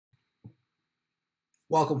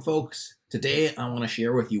Welcome, folks. Today, I want to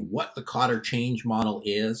share with you what the Kotter change model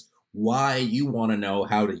is, why you want to know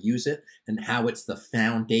how to use it, and how it's the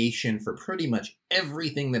foundation for pretty much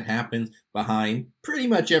everything that happens behind pretty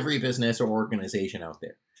much every business or organization out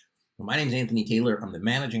there. My name is Anthony Taylor. I'm the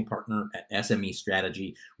managing partner at SME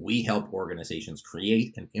Strategy. We help organizations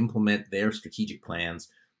create and implement their strategic plans.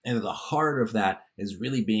 And at the heart of that is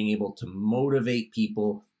really being able to motivate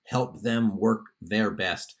people, help them work their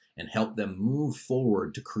best, and help them move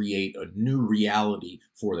forward to create a new reality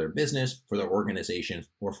for their business, for their organizations,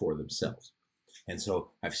 or for themselves. And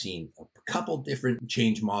so I've seen a couple different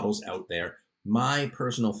change models out there. My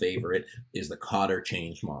personal favorite is the Kotter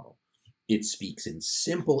change model. It speaks in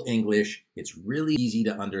simple English. It's really easy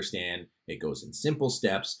to understand. It goes in simple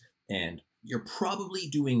steps, and you're probably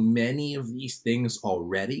doing many of these things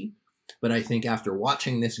already. But I think after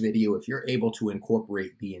watching this video, if you're able to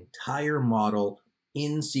incorporate the entire model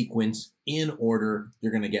in sequence, in order,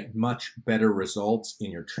 you're going to get much better results in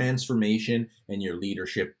your transformation and your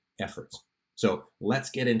leadership efforts. So let's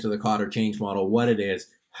get into the Kotter change model, what it is,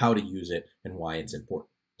 how to use it, and why it's important.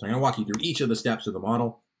 So I'm going to walk you through each of the steps of the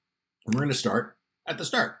model, and we're going to start at the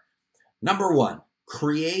start. Number one,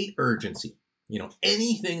 create urgency.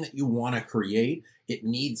 Anything that you want to create, it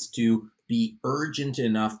needs to be urgent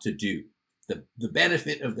enough to do. The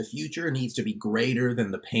benefit of the future needs to be greater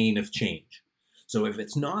than the pain of change. So if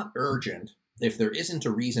it's not urgent, if there isn't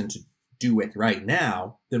a reason to do it right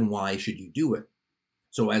now, then why should you do it?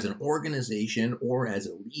 So as an organization or as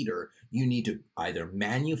a leader, you need to either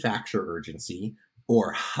manufacture urgency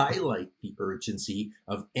or highlight the urgency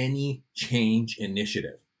of any change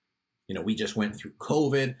initiative. We just went through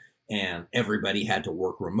COVID and everybody had to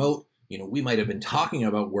work remote. We might have been talking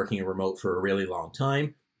about working remote for a really long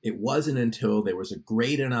time. It wasn't until there was a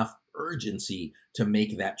great enough urgency to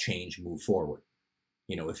make that change move forward.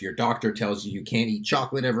 If your doctor tells you you can't eat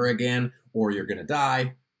chocolate ever again, or you're going to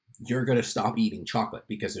die, you're going to stop eating chocolate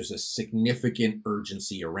because there's a significant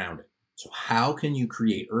urgency around it. So how can you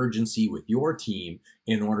create urgency with your team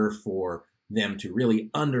in order for them to really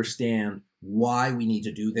understand why we need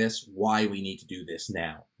to do this, why we need to do this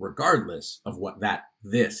now, regardless of what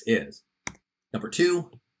this is? Number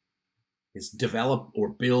two is develop or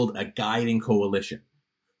build a guiding coalition.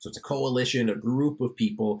 So it's a coalition, a group of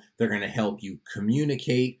people that are going to help you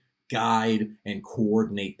communicate, guide, and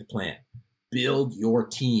coordinate the plan. Build your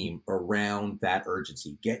team around that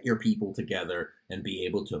urgency. Get your people together and be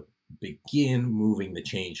able to begin moving the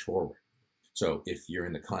change forward. So if you're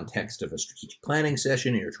in the context of a strategic planning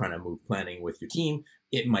session and you're trying to move planning with your team,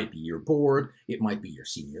 it might be your board, it might be your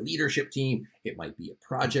senior leadership team, it might be a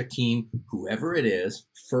project team, whoever it is.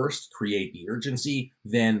 First, create the urgency,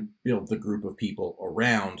 then build the group of people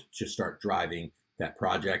around to start driving that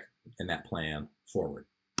project and that plan forward.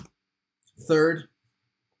 Third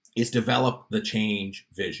is develop the change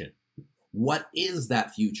vision. What is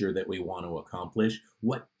that future that we want to accomplish?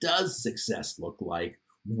 What does success look like?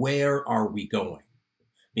 Where are we going?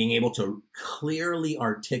 Being able to clearly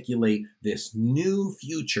articulate this new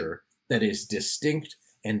future that is distinct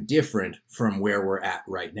and different from where we're at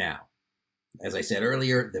right now. As I said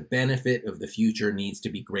earlier, the benefit of the future needs to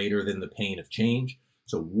be greater than the pain of change.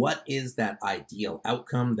 So what is that ideal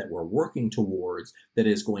outcome that we're working towards that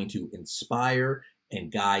is going to inspire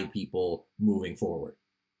and guide people moving forward?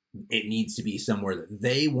 It needs to be somewhere that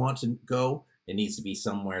they want to go. It needs to be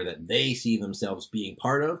somewhere that they see themselves being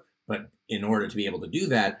part of. But in order to be able to do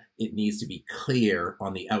that, it needs to be clear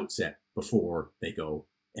on the outset before they go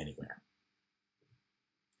anywhere.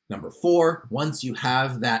 Number four, once you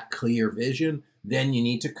have that clear vision, then you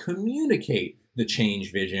need to communicate the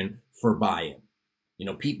change vision for buy-in.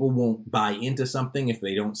 People won't buy into something if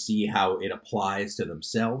they don't see how it applies to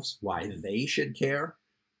themselves, why they should care.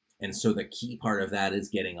 And so the key part of that is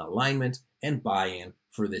getting alignment and buy-in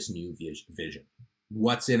for this new vision.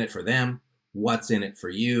 What's in it for them? What's in it for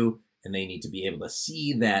you? And they need to be able to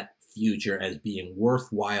see that future as being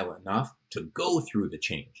worthwhile enough to go through the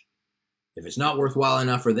change. If it's not worthwhile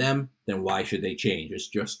enough for them, then why should they change? It's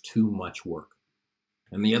just too much work.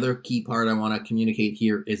 And the other key part I want to communicate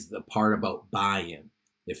here is the part about buy-in.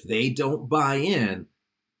 If they don't buy in,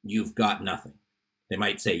 you've got nothing. They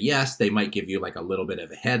might say yes, they might give you like a little bit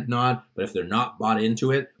of a head nod, but if they're not bought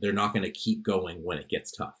into it, they're not going to keep going when it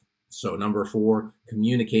gets tough. So number four,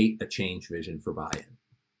 communicate a change vision for buy-in.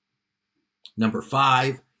 Number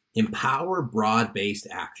five, empower broad-based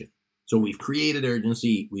action. So we've created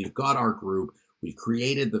urgency, we've got our group, we've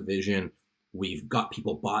created the vision, we've got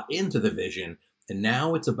people bought into the vision, and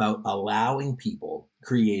now it's about allowing people,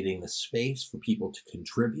 creating the space for people to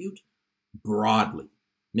contribute broadly.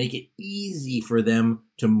 Make it easy for them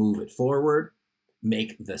to move it forward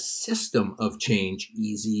make the system of change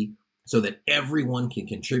easy so that everyone can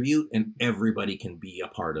contribute and everybody can be a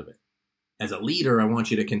part of it. As a leader, I want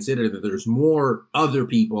you to consider that there's more other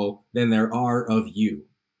people than there are of you.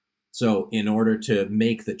 So in order to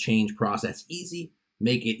make the change process easy,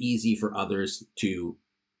 make it easy for others to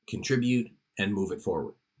contribute and move it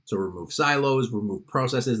forward. So remove silos, remove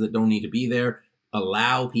processes that don't need to be there,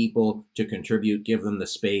 allow people to contribute, give them the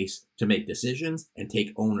space to make decisions and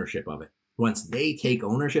take ownership of it. Once they take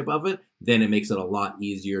ownership of it, then it makes it a lot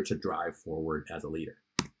easier to drive forward as a leader.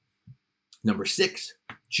 Number 6,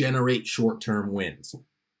 generate short-term wins.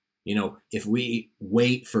 You know, if we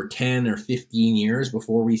wait for 10 or 15 years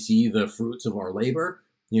before we see the fruits of our labor,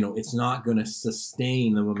 you know, it's not going to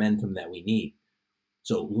sustain the momentum that we need.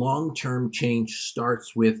 So long-term change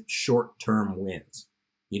starts with short-term wins,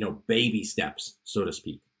 you know, baby steps, so to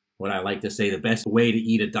speak. What I like to say, the best way to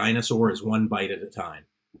eat a dinosaur is one bite at a time.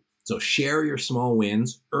 So share your small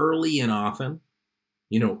wins early and often,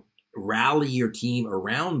 you know, rally your team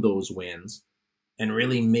around those wins and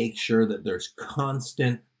really make sure that there's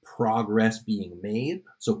constant progress being made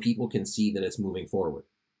so people can see that it's moving forward.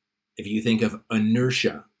 If you think of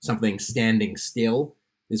inertia, something standing still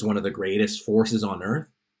is one of the greatest forces on earth.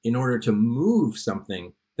 In order to move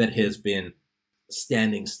something that has been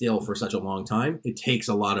standing still for such a long time, it takes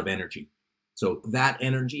a lot of energy. So that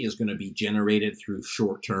energy is going to be generated through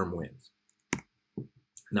short-term wins.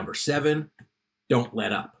 Number 7, don't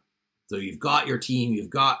let up. So you've got your team, you've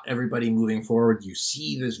got everybody moving forward. You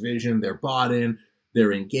see this vision, they're bought in,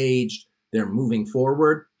 they're engaged, they're moving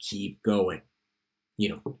forward. Keep going. You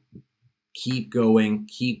know, keep going,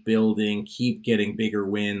 keep building, keep getting bigger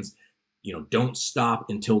wins. You know, don't stop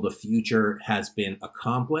until the future has been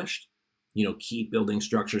accomplished. You know, keep building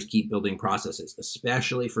structures, keep building processes,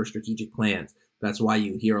 especially for strategic plans. That's why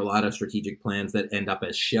you hear a lot of strategic plans that end up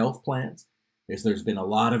as shelf plans. There's been a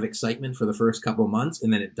lot of excitement for the first couple months,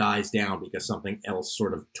 and then it dies down because something else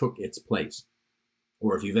sort of took its place.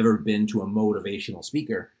 Or if you've ever been to a motivational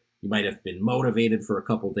speaker, you might have been motivated for a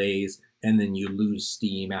couple days, and then you lose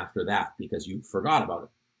steam after that because you forgot about it.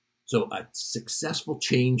 So a successful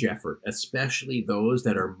change effort, especially those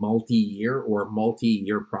that are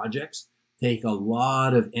multi-year projects, take a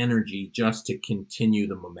lot of energy just to continue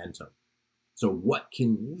the momentum. So what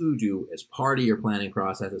can you do as part of your planning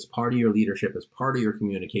process, as part of your leadership, as part of your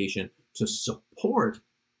communication to support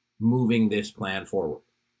moving this plan forward?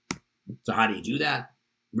 So how do you do that?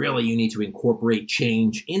 Really, you need to incorporate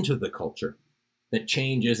change into the culture. That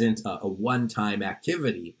change isn't a one-time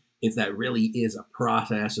activity. It's that really is a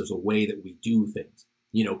process, is a way that we do things.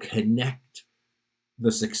 You know, connect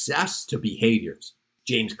the success to behaviors.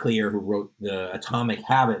 James Clear, who wrote the Atomic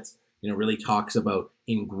Habits, you know, really talks about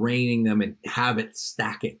ingraining them in habit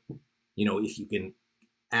stacking. You know, if you can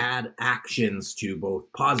add actions to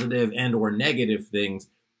both positive and or negative things,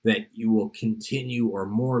 that you will continue or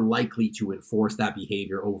more likely to enforce that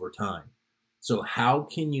behavior over time. So how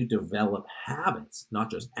can you develop habits, not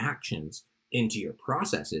just actions, into your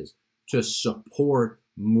processes to support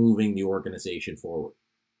moving the organization forward?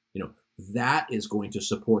 You know, that is going to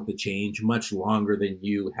support the change much longer than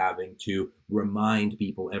you having to remind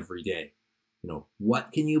people every day. You know,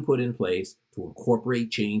 what can you put in place to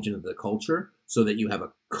incorporate change into the culture so that you have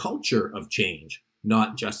a culture of change,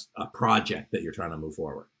 not just a project that you're trying to move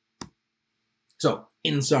forward? So,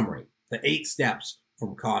 in summary, the 8 steps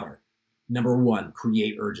from Kotter. Number 1,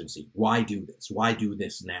 create urgency. Why do this? Why do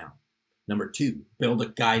this now? Number 2, build a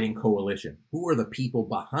guiding coalition. Who are the people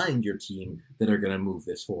behind your team that are going to move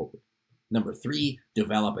this forward? Number 3,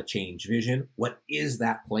 develop a change vision. What is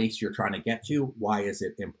that place you're trying to get to? Why is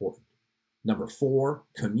it important? Number 4,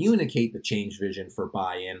 communicate the change vision for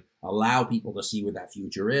buy-in. Allow people to see what that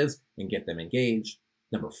future is and get them engaged.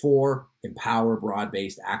 Number 4, empower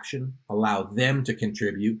broad-based action. Allow them to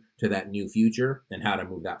contribute to that new future and how to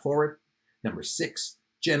move that forward. Number 6,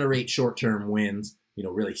 generate short-term wins. You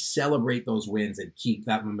know, really celebrate those wins and keep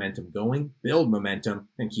that momentum going. Build momentum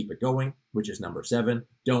and keep it going, which is number 7.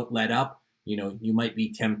 Don't let up. You know, you might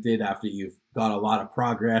be tempted after you've got a lot of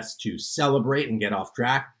progress to celebrate and get off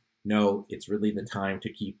track. No, it's really the time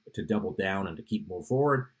to double down and to keep moving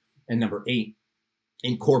forward. And number 8,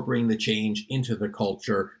 incorporating the change into the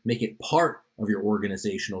culture, make it part of your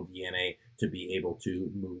organizational DNA to be able to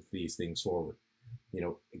move these things forward. You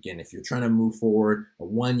know, again, if you're trying to move forward a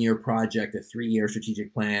 1-year project, a 3-year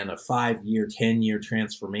strategic plan, a 5-year, 10-year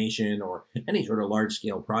transformation, or any sort of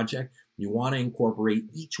large-scale project, you want to incorporate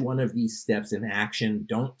each one of these steps in action.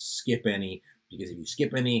 Don't skip any, because if you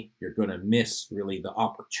skip any, you're going to miss really the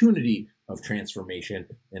opportunity of transformation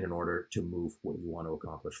in order to move what you want to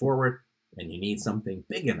accomplish forward. And you need something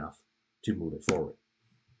big enough to move it forward.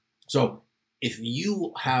 So if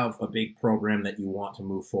you have a big program that you want to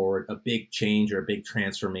move forward, a big change or a big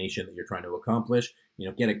transformation that you're trying to accomplish,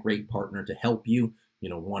 get a great partner to help you.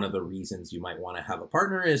 One of the reasons you might want to have a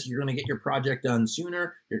partner is you're going to get your project done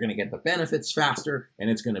sooner, you're going to get the benefits faster, and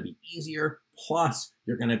it's going to be easier. Plus,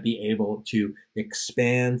 you're going to be able to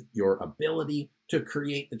expand your ability to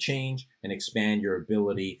create the change and expand your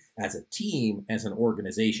ability as a team, as an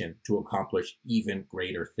organization, to accomplish even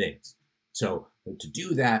greater things. So to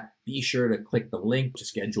do that, be sure to click the link to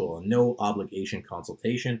schedule a no obligation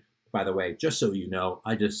consultation. By the way, just so you know,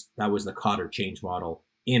 that was the Kotter change model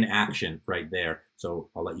in action right there. So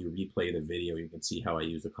I'll let you replay the video. You can see how I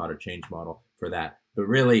use the Kotter change model for that. But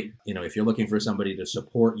really, if you're looking for somebody to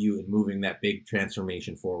support you in moving that big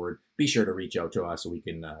transformation forward, be sure to reach out to us so we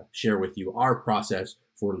can share with you our process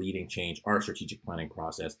for leading change, our strategic planning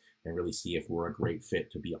process, and really see if we're a great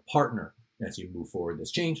fit to be a partner as you move forward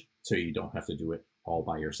this change so you don't have to do it all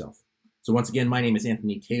by yourself. So once again, my name is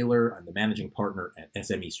Anthony Taylor. I'm the managing partner at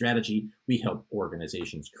SME Strategy. We help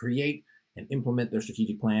organizations create and implement their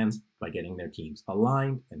strategic plans by getting their teams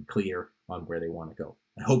aligned and clear on where they want to go.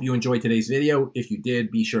 I hope you enjoyed today's video. If you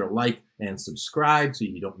did, be sure to like and subscribe so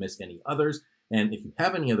you don't miss any others. And if you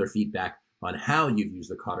have any other feedback on how you've used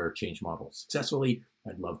the Kotter change model successfully,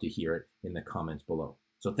 I'd love to hear it in the comments below.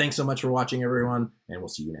 So thanks so much for watching, everyone, and we'll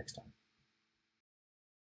see you next time.